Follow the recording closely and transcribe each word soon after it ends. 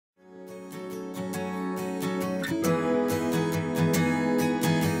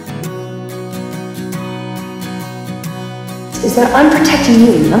is that I'm protecting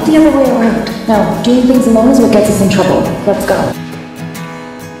you, not the other way around. No, doing things alone is what gets us in trouble. Let's go.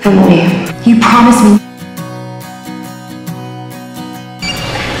 Emily, you promised me.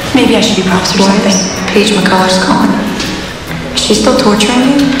 Maybe I should be props or something. Paige McCullough's calling. Is she still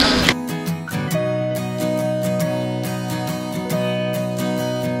torturing you?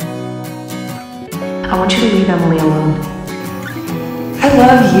 I want you to leave Emily alone. I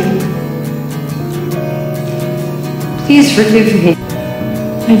love you. Please forgive me.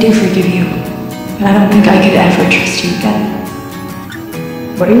 I do forgive you, but I don't think I could ever trust you again.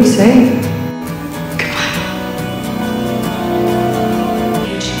 What are you saying? Goodbye.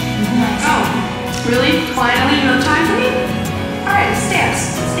 Oh, really? Finally, you have time for me? Alright, let's dance.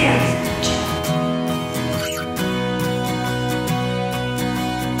 Let's dance.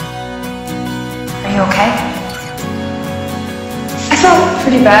 Are you okay? I felt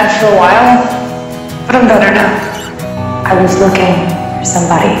pretty bad for a while, but I'm better now. I was looking for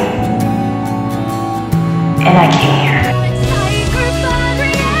somebody, and I came here.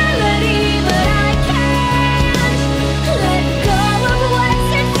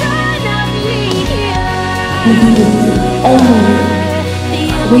 We needed only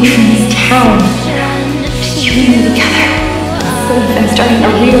away from this town, just you and me together, instead of them starting a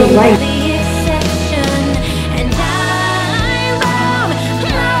real life.